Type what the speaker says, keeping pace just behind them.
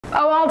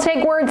Oh, I'll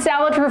take word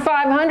salad for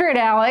 500,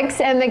 Alex,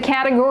 and the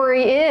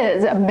category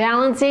is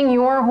balancing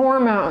your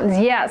hormones.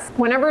 Yes,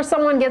 whenever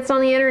someone gets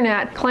on the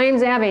internet,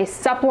 claims they have a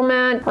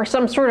supplement or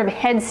some sort of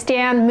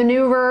headstand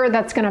maneuver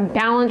that's going to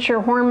balance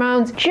your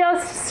hormones,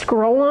 just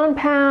scroll on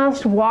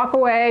past, walk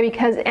away,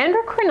 because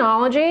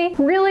endocrinology,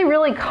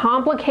 really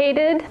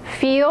complicated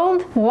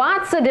field,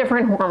 lots of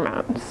different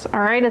hormones,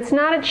 all right? It's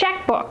not a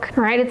checkbook,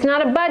 all right? It's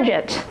not a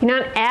budget. You're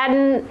not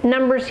adding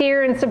numbers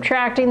here and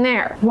subtracting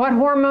there. What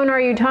hormone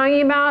are you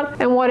talking about,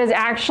 and what is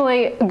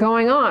actually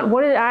going on?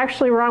 What is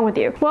actually wrong with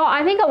you? Well,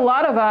 I think a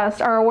lot of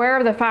us are aware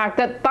of the fact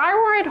that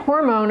thyroid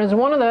hormone is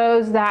one of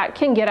those that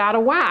can get out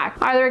of whack.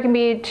 Either it can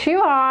be too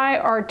high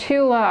or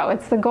too low.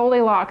 It's the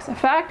Goldilocks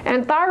effect,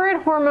 and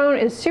thyroid hormone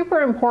is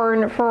super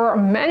important for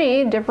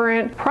many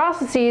different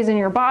processes in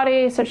your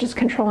body, such as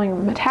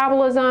controlling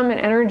metabolism and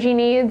energy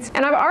needs.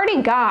 And I've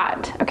already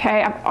got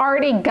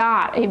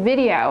a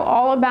video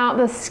all about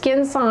the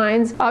skin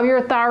signs of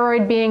your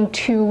thyroid being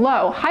too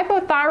low.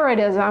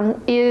 Hypothyroidism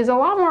is a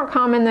lot more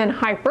common than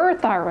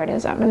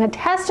hyperthyroidism, and the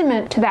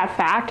testament to that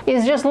fact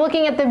is just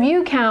looking at the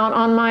view count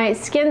on my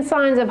skin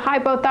signs of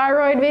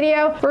hypothyroid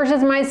video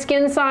versus my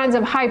skin signs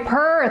of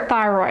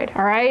hyperthyroid,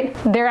 all right?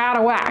 They're out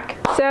of whack.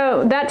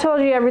 So that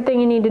tells you everything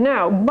you need to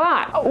know.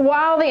 But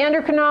while the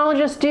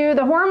endocrinologists do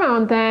the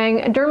hormone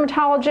thing,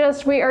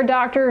 dermatologists, we are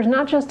doctors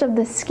not just of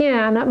the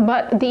skin,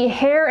 but the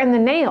hair and the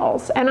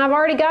nails. And I've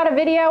already got a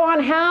video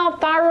on how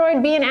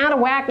thyroid being out of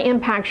whack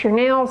impacts your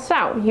nails.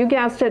 So you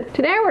guessed it.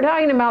 Today we're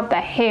talking about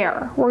the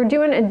hair. We're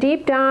doing a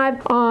deep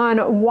dive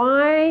on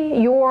why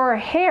your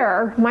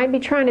hair might be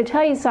trying to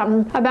tell you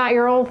something about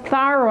your old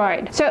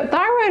thyroid. So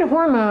thyroid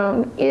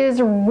hormone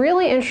is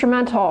really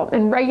instrumental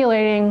in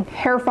regulating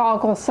hair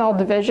follicle cell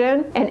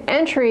division and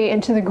entry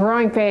into the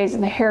growing phase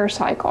of the hair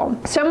cycle.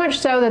 So much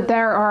so that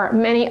there are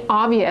many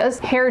obvious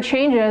hair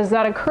changes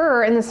that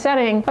occur in the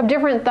setting of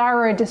different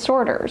thyroid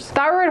disorders.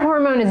 Thyroid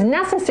hormone is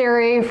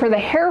necessary for the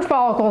hair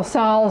follicle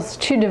cells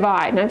to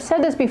divide. And I've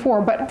said this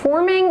before, but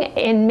forming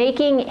and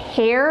making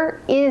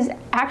hair is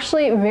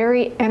actually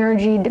very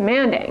energy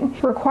demanding.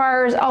 It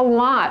requires a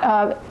lot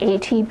of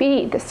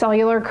ATP, the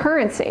cellular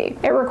currency.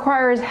 It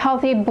requires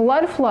healthy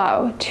blood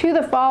flow to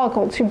the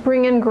follicle to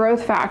bring in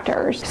growth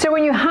factors. So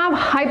when you have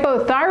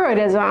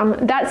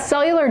hypothyroidism, that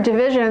cellular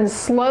division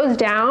slows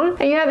down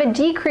and you have a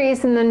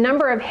decrease in the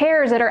number of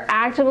hairs that are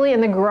actively in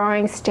the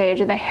growing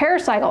stage of the hair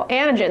cycle.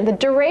 Anagen, the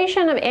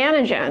duration of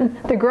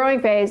anagen, the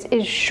growing phase,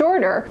 is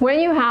shorter when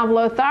you have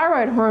low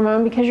thyroid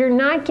hormone because you're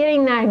not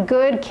getting that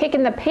good kick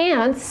in the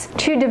pants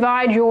to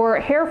divide your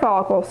hair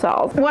follicle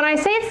cells. When I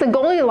say it's the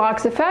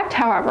Goldilocks effect,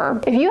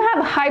 however, if you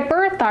have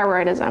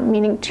hyperthyroidism,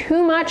 meaning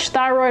too much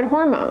thyroid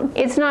hormone,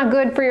 it's not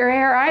good for your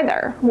hair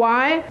either.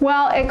 Why?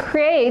 Well, it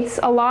creates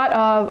a lot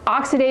of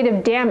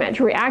oxidative damage,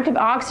 reactive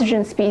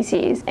oxygen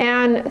species,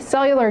 and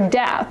cellular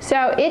death.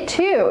 So it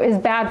too is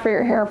bad for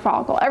your hair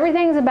follicle.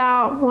 Everything's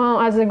about, well,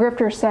 as the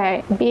grifters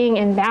say, being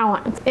in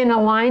balance, in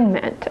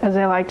alignment, as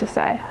they like to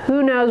say.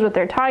 Who knows what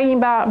they're talking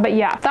about, but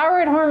yeah,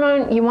 thyroid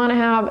hormone you want to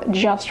have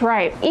just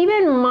right.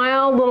 Even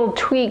mild little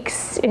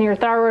tweaks in your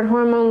thyroid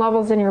hormone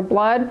levels in your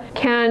blood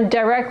can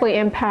directly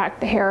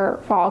impact the hair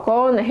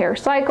follicle and the hair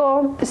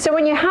cycle. So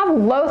when you have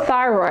low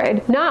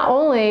thyroid, not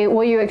only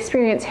will you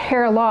experience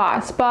hair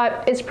loss,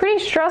 but it's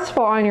pretty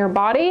stressful on your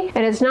body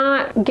and it's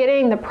not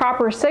getting the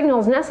proper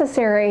signals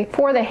necessary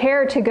for the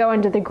hair to go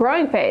into the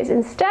growing phase.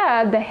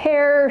 Instead, the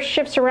hair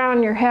shifts around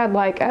in your head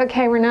like,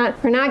 okay, we're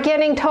not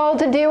getting told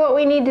to do what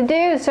we need to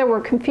do, so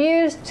we're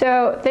confused.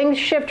 So things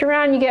shift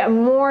around, you get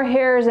more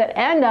hairs that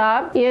end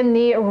up in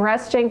the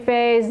resting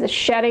phase, the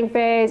shedding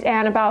phase,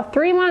 and about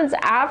 3 months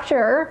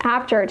after,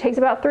 it takes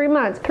about 3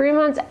 months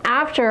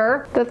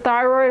after the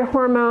thyroid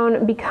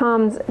hormone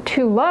becomes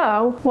too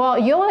low, well,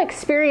 you'll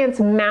experience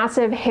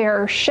massive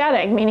hair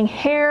shedding, meaning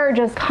hair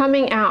just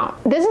coming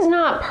out. This is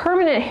not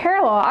permanent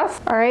hair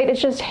loss, all right?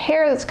 It's just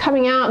hair that's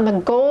coming out, and the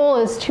goal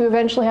is to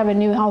eventually have a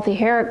new healthy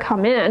hair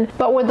come in.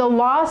 But with the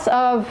loss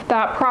of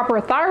that proper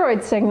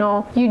thyroid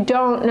signal, you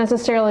don't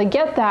necessarily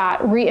get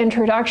that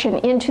reintroduction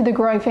into the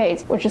growing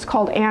phase, which is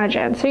called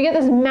anagen. So you get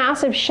this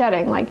massive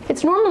shedding. Like,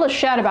 it's normal to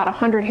shed about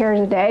 100 hairs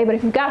a day, but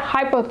if you've got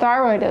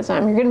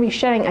hypothyroidism, you're going to be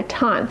shedding a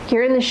ton.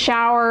 You're in the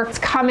shower, it's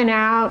coming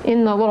out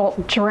in the little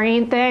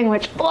drain thing,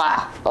 which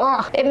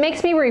it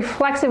makes me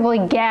reflexively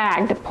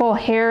gag to pull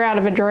hair out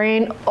of a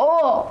drain.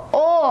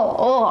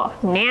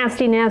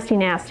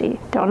 Nasty.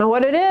 Don't know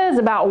what it is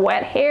about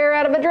wet hair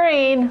out of a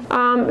drain.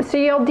 So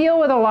you'll deal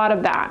with a lot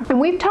of that. And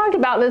we've talked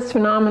about this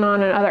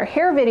phenomenon in other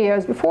hair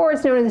videos before.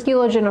 It's known as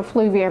eulogen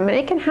effluvium, and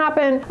it can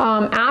happen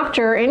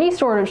after any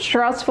sort sort of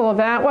stressful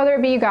event, whether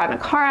it be you got in a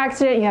car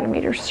accident, you had a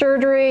major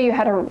surgery, you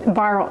had a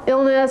viral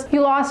illness,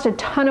 you lost a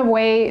ton of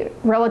weight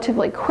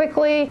relatively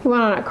quickly, you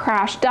went on a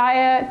crash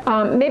diet,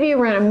 maybe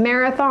you ran a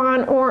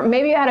marathon, or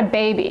maybe you had a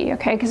baby,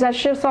 okay, because that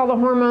shifts all the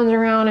hormones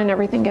around and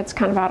everything gets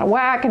kind of out of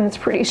whack, and it's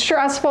pretty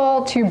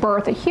stressful to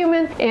birth a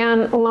human,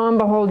 and lo and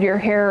behold, your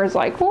hair is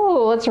like,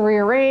 whoa, let's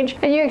rearrange,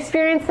 and you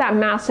experience that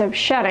massive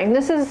shedding.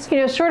 This is,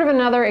 sort of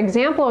another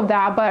example of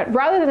that, but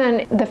rather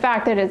than the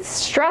fact that it's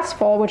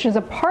stressful, which is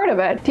a part of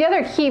it, the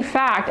other key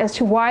fact as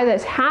to why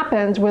this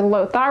happens with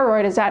low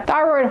thyroid is that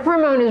thyroid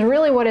hormone is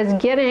really what is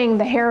getting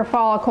the hair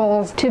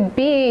follicles to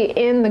be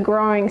in the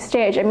growing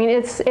stage. I mean,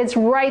 it's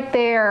right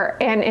there,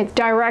 and it's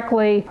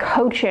directly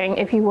coaching,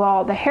 if you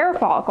will, the hair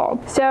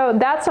follicle. So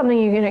that's something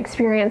you can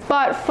experience.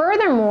 But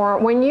furthermore,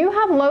 when you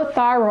have low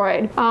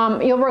thyroid,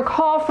 you'll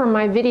recall from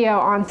my video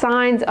on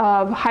signs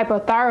of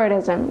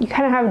hypothyroidism, you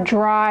kind of have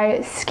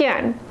dry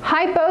skin.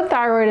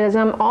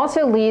 Hypothyroidism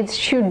also leads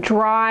to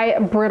dry,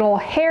 brittle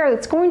hair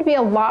that's going to be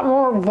a lot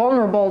more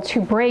vulnerable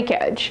to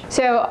breakage.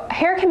 So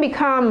hair can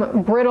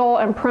become brittle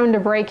and prone to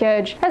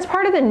breakage as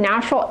part of the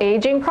natural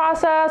aging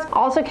process.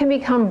 Also can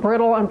become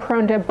brittle and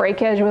prone to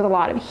breakage with a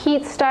lot of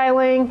heat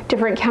styling,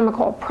 different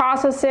chemical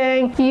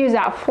processing. You use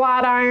that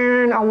flat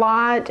iron a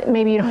lot,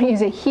 maybe you don't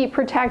use a heat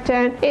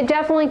protectant. It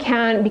definitely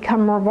can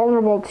become more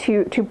vulnerable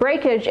to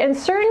breakage, and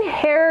certain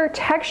hair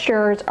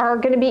textures are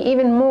going to be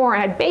even more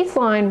at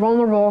baseline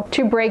vulnerable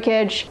to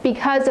breakage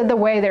because of the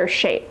way they're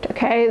shaped,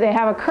 okay? They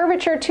have a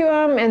curvature to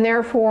them, and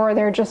therefore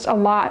they're just a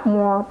lot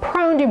more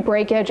prone to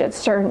breakage at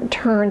certain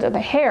turns of the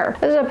hair,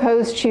 as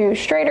opposed to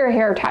straighter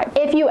hair type.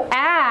 If you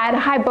add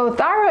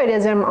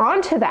hypothyroidism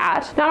onto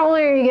that, not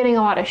only are you getting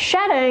a lot of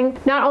shedding,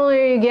 not only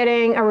are you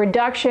getting a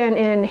reduction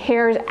in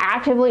hairs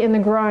actively in the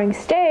growing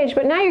stage,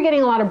 but now you're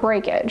getting a lot of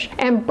breakage.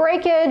 And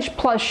breakage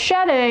plus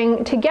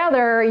shedding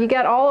together, you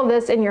get all of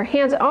this in your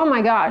hands. Oh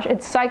my gosh,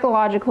 it's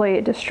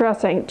psychologically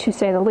distressing, to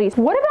say the least.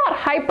 What about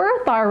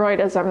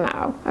hyperthyroidism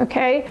though?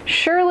 Okay,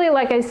 surely,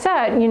 like I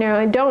said,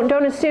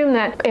 don't assume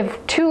that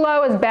if too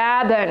low is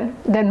bad,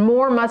 then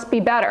more must be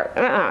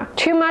better.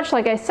 Too much,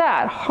 like I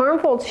said,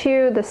 harmful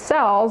to the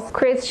cells,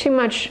 creates too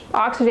much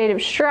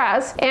oxidative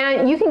stress,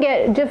 and you can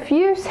get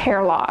diffuse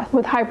hair loss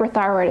with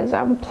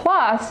hyperthyroidism.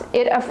 Plus,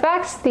 it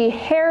affects the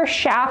hair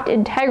shaft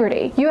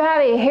integrity. You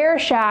have a hair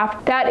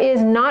shaft that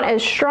is not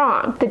as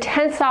strong. The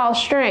tensile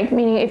strength,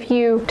 meaning if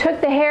you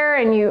took the hair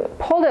and you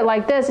pulled it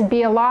like this, it'd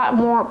be a lot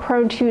more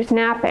prone to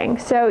snapping.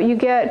 So you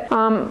get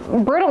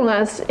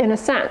brittleness in a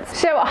sense.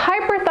 So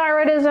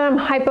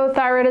hyperthyroidism,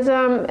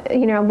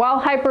 hypothyroidism, while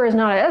hyper is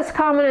not as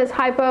common as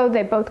hypo,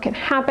 they both can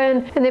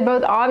happen, and they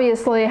both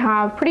obviously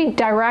have pretty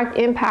direct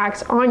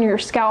impacts on your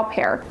scalp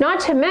hair. Not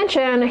to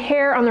mention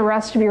hair on the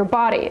rest of your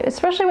body.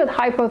 Especially with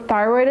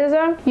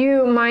hypothyroidism,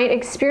 you might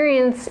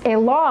experience a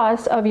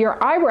loss of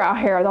your eyebrow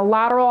hair. The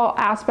lateral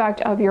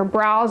aspect of your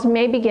brows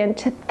may begin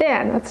to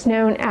thin. That's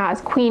known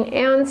as Queen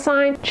Anne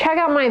sign. Check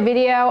out my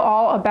video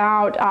all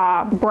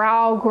about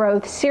brow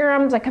growth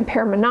serums. I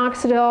compare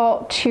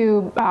minoxidil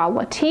to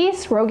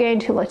Latisse, Rogaine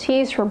to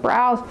Latisse for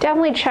brows.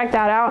 Definitely check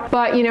that out.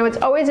 But it's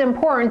always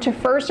important to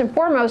first and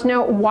foremost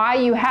know why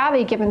you have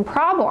a given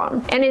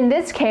problem. And in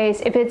this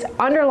case, if it's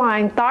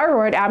underlying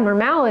thyroid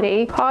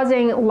abnormality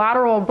causing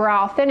lateral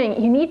brow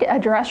thinning, you need to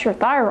address your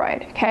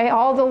thyroid. Okay,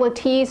 all the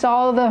Latisse,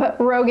 all the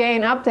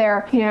Rogaine up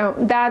there,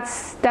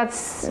 that's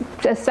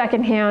a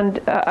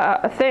secondhand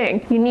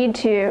thing. You need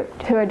to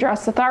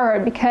address the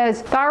thyroid,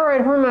 because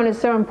thyroid hormone is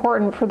so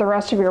important for the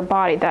rest of your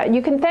body that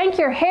you can thank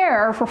your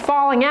hair for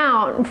falling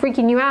out and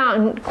freaking you out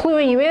and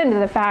cluing you into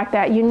the fact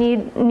that you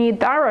need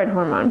thyroid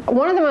hormone.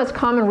 One of the most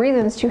common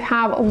reasons to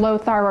have low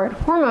thyroid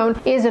hormone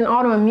is an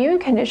autoimmune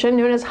condition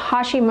known as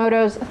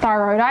Hashimoto's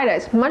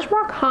thyroiditis, much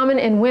more common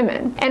in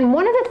women. And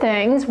one of the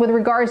things with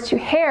regards to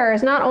hair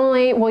is not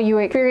only will you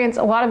experience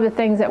a lot of the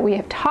things that we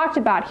have talked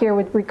about here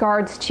with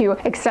regards to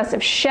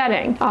excessive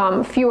shedding,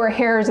 fewer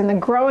hairs in the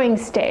growing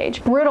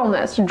stage,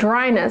 brittleness,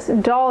 dryness,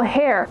 dull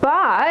hair,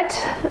 but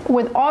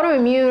with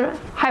autoimmune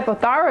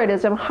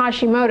hypothyroidism,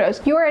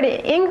 Hashimoto's, you are at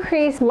an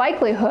increased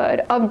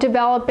likelihood of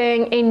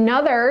developing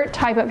another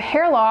type of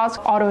hair loss,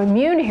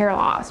 autoimmune hair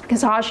loss,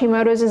 because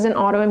Hashimoto's is an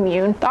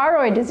autoimmune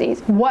thyroid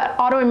disease. What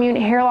autoimmune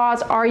hair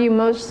loss are you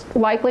most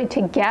likely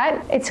to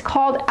get? It's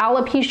called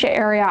alopecia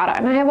areata,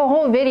 and I have a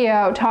whole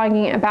video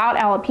talking about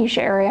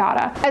alopecia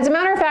areata. As a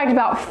matter of fact,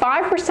 about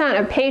 5%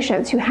 of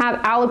patients who have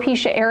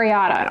alopecia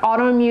areata, an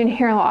autoimmune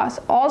hair loss,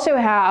 also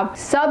have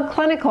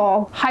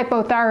subclinical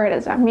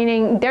hypothyroidism,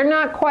 meaning they're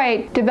not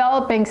quite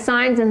developing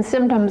signs and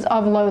symptoms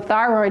of low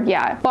thyroid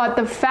yet, but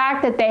the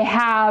fact that they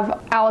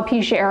have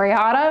alopecia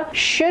areata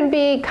should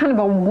be kind of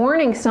a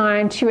warning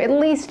sign to at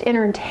least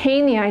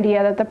entertain the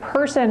idea that the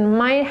person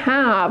might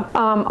have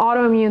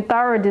autoimmune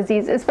thyroid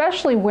disease,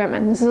 especially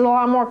women. This is a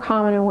lot more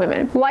common in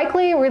women,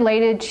 likely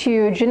related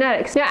to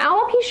genetics. Now,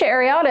 alopecia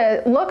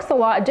areata looks a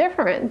lot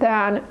different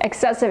than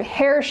excessive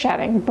hair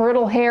shedding,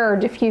 brittle hair, or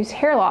diffuse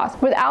hair loss.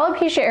 With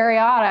alopecia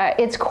areata,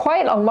 it's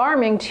quite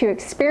alarming to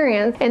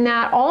experience in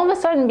that all of a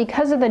sudden,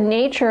 because of the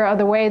nature of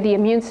the way the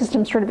immune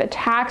system sort of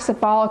attacks the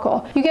follicle,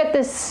 follicle, you get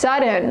this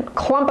sudden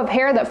clump of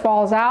hair that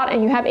falls out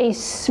and you have a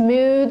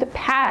smooth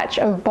patch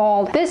of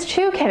bald. This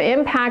too can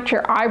impact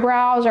your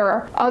eyebrows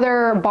or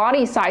other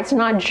body sites,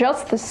 not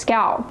just the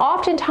scalp.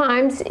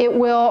 Oftentimes it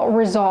will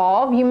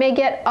resolve. You may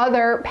get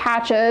other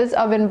patches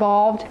of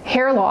involved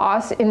hair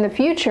loss in the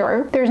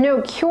future. There's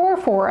no cure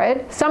for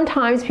it.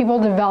 Sometimes people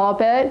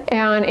develop it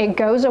and it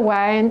goes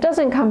away and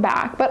doesn't come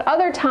back, but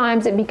other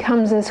times it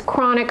becomes this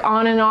chronic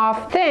on and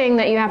off thing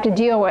that you have to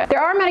deal with.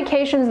 There are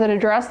medications that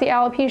address the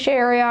alopecia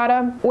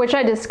areata, which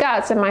I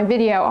discuss in my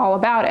video all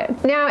about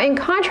it. Now, in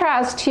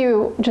contrast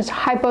to just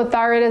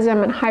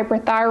hypothyroidism and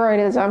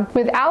hyperthyroidism,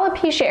 with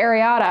alopecia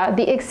areata,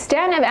 the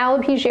extent of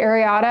alopecia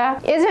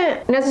areata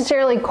isn't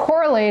necessarily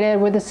correlated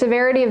with the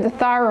severity of the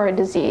thyroid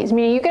disease.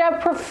 Meaning you could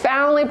have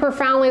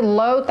profoundly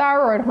low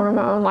thyroid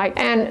hormone,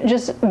 and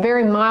just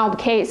very mild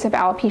case of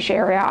alopecia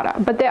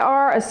areata, but they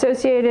are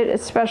associated,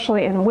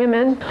 especially in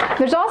women.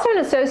 There's also an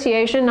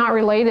association, not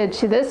related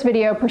to this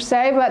video per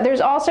se, but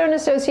there's also an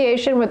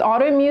association with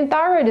autoimmune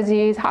thyroid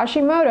disease,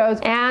 Hashimoto's,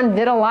 and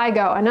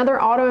vitiligo, another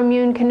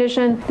autoimmune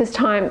condition, this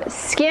time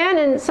skin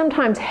and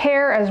sometimes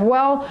hair as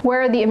well,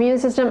 where the immune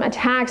system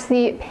attacks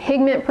the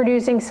pigment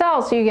producing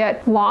cells. So you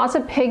get loss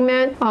of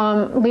pigment,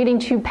 leading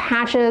to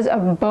patches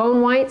of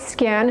bone white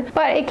skin,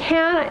 but it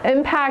can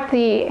impact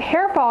the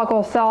hair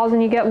follicle cells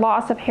and you get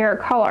loss of hair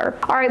color.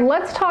 All right,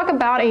 let's talk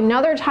about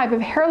another type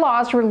of hair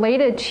loss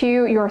related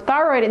to your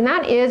thyroid, and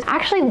that is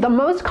actually the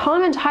most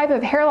common type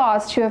of hair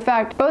loss to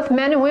affect both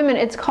men and women.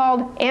 It's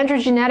called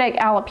androgenetic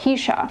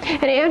alopecia.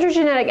 And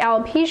androgenetic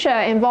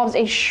alopecia involves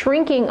a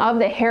shrinking of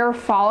the hair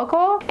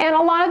follicle, and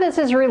a lot of this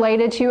is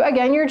related to,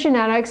 again, your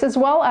genetics, as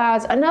well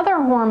as another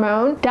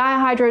hormone,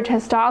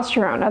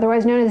 dihydrotestosterone,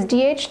 otherwise known as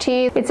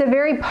DHT. It's a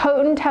very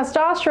potent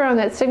testosterone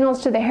that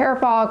signals to the hair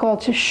follicle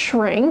to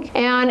shrink,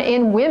 and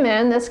in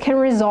women this can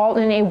result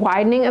in a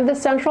widening of the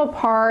central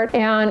part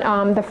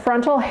and the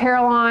frontal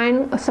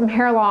hairline, some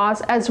hair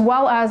loss, as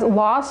well as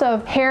loss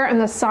of hair on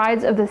the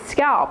sides of the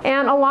scalp.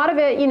 And a lot of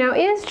it,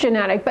 is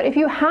genetic, but if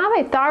you have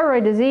a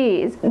thyroid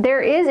disease,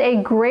 there is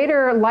a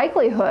greater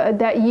likelihood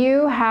that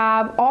you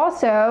have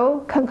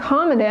also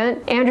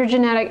concomitant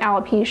androgenetic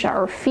alopecia,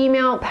 or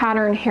female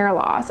pattern hair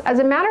loss. As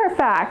a matter of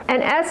fact,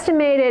 an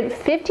estimated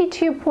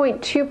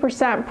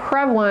 52.2%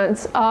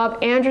 prevalence of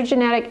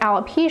androgenetic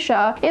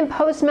alopecia in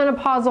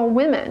postmenopausal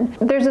women.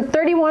 There's a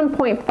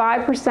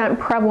 31.5%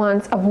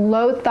 prevalence of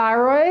low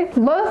thyroid.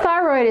 Low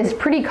thyroid is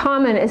pretty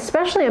common,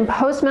 especially in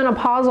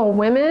postmenopausal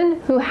women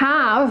who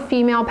have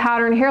female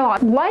pattern hair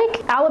loss.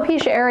 Like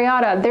alopecia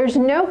areata, there's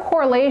no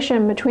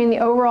correlation between the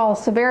overall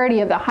severity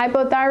of the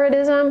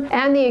hypothyroidism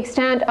and the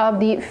extent of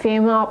the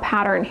female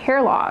pattern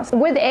hair loss.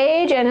 With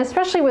age, and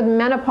especially with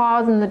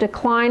menopause and the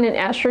decline in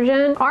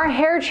estrogen, our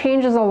hair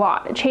changes a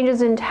lot. It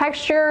changes in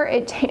texture,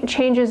 it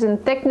changes in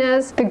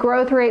thickness, the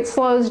growth rate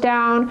slows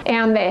down,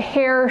 and the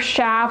hair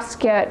shafts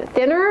get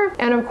thinner.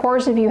 And of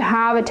course, if you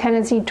have a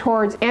tendency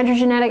towards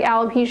androgenetic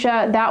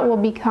alopecia, that will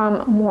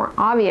become more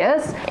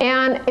obvious.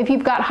 And if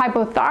you've got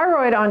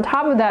hypothyroid on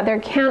top of that, there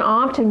can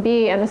often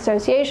be an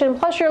association.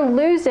 Plus, you're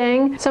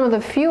losing some of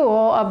the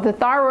fuel of the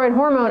thyroid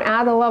hormone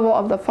at the level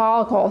of the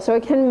follicle. So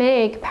it can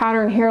make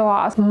pattern hair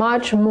loss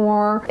much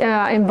more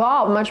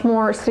involved, much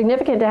more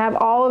significant to have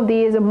all of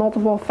these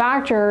multiple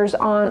factors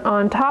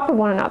on top of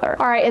one another.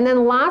 All right, and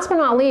then last but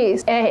not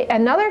least,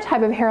 another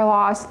type of hair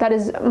loss that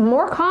is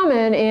more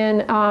common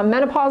in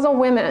menopausal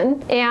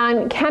women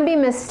and can be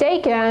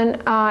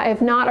mistaken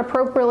if not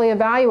appropriately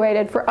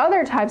evaluated for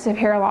other types of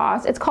hair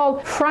loss. It's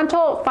called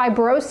frontal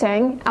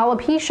fibrosing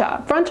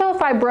alopecia. Frontal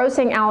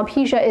fibrosing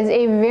alopecia is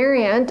a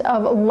variant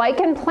of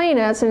lichen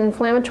planus, an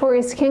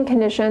inflammatory skin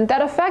condition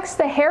that affects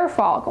the hair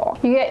follicle.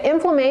 You get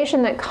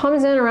inflammation that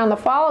comes in around the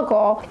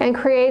follicle and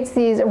creates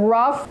these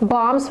rough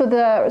bumps with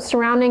a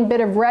surrounding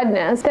bit of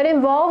redness that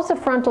involves the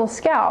frontal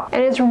scalp.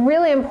 And it's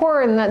really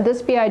important that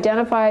this be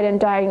identified and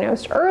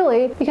diagnosed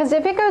early, because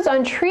if it goes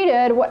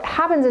untreated, what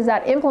happens is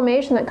that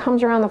inflammation that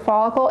comes around the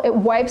follicle, it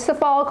wipes the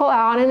follicle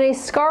out and a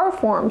scar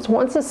forms.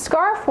 Once a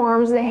scar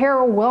forms, the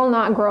hair will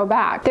not grow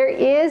back. There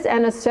is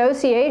an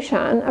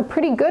association, a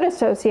pretty good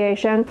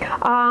association,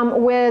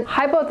 with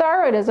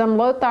hypothyroidism,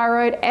 low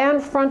thyroid,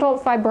 and frontal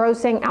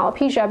fibrosing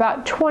alopecia.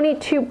 About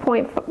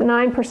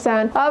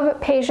 22.9%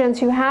 of patients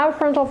who have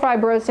frontal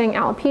fibrosing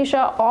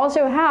alopecia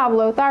also have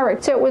low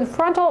thyroid. So with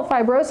frontal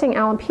fibrosing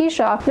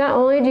alopecia, not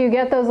only do you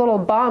get those little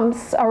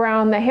bumps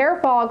around the hair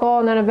follicle,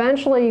 and then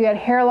eventually you get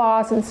hair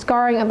loss and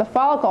scarring of the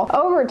follicle,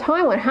 over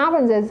time what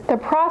happens is the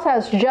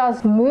process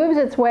just moves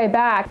its way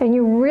back, and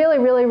you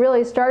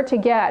really start to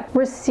get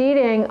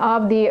receding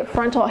of the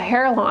frontal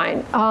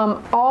hairline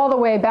all the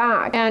way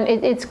back, and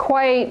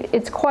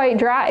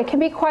it can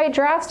be quite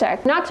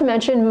drastic. Not to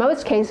mention,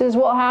 most cases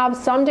will have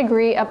some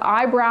degree of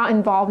eyebrow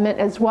involvement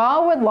as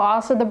well, with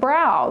loss of the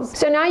brows.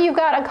 So now you've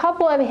got a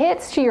couple of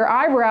hits to your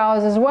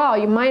eyebrows as well.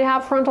 You might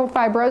have frontal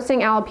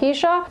fibrosing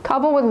alopecia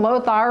coupled with low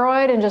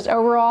thyroid and just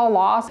overall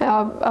loss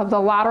of the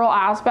lateral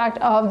aspect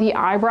of the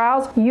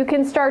eyebrows. You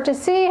can start to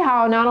see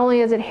how not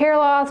only is it hair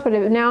loss, but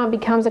now it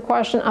becomes a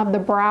question of the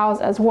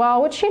brows as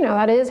well, which,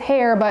 that is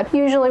hair, but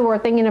usually exactly what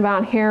we're thinking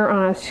about here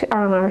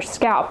on our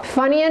scalp.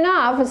 Funny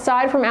enough,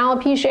 aside from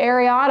alopecia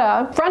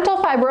areata, frontal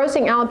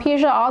fibrosing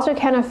alopecia also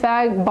can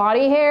affect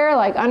body hair,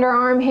 like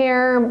underarm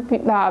hair,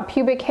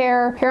 pubic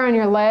hair, hair on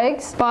your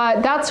legs,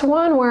 but that's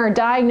one where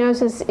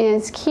diagnosis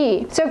is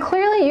key. So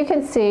clearly you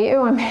can see,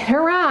 oh, I made a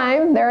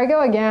rhyme, there I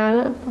go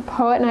again, a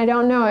poet and I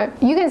don't know it.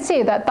 You can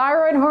see that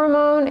thyroid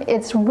hormone,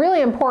 it's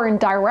really important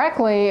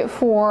directly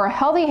for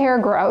healthy hair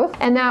growth,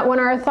 and that when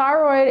our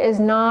thyroid is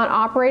not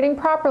operating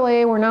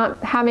properly, we're not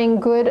having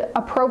good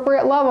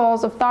appropriate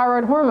levels of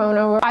thyroid hormone,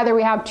 or either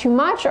we have too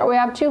much or we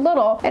have too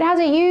little, it has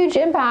a huge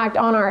impact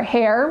on our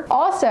hair.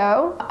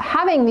 Also,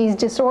 having these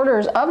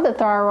disorders of the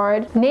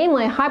thyroid,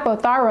 namely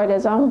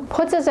hypothyroidism,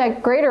 puts us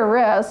at greater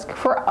risk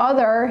for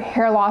other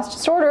hair loss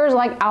disorders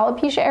like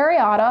alopecia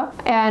areata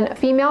and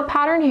female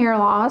pattern hair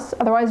loss,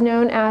 otherwise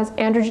known as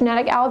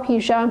androgenetic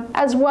alopecia,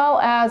 as well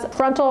as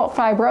frontal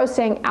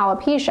fibrosing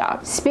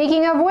alopecia.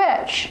 Speaking of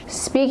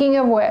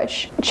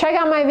which, check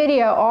out my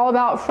video all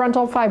about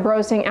frontal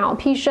fibrosing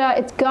alopecia.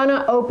 It's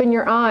gonna open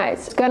your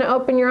eyes. It's gonna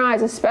open your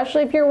eyes,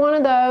 especially if you're one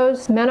of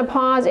those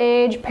menopause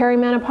age,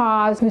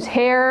 perimenopause, whose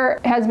hair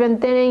has been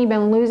thinning, you've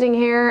been losing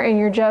hair, and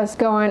you're just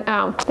going,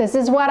 oh, this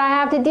is what I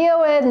have to deal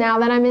with now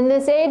that I'm in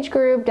this age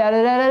group, da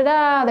da da da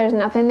da. There's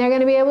nothing they're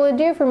gonna be able to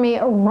do for me.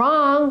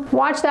 Wrong.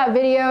 Watch that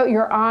video,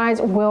 your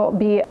eyes will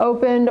be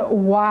opened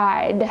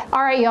wide.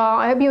 All right, y'all,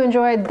 I hope you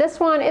enjoyed this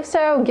one. If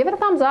so, give it a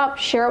thumbs up,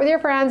 share it with your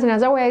friends, and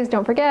as always,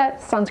 don't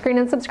forget, sunscreen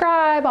and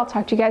subscribe. I'll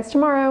talk to you guys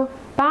tomorrow.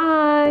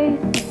 Bye.